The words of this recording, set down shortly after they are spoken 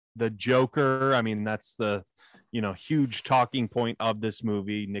the Joker. I mean, that's the huge talking point of this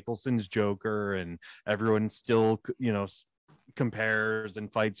movie, Nicholson's Joker, and everyone still compares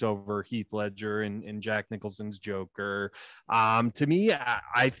and fights over Heath Ledger and Jack Nicholson's Joker. To me,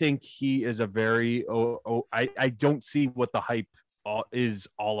 I think he is a very I don't see what the hype is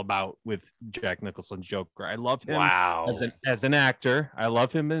all about with Jack Nicholson's Joker. I love him Wow. as an actor. I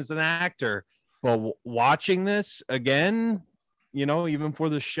love him as an actor. But watching this again, even for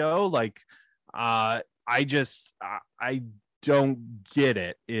the show, like I don't get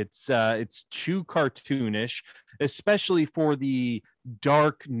it. It's too cartoonish, especially for the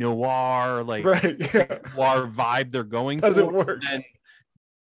dark noir, like Right. Yeah. noir vibe they're going Doesn't for. work.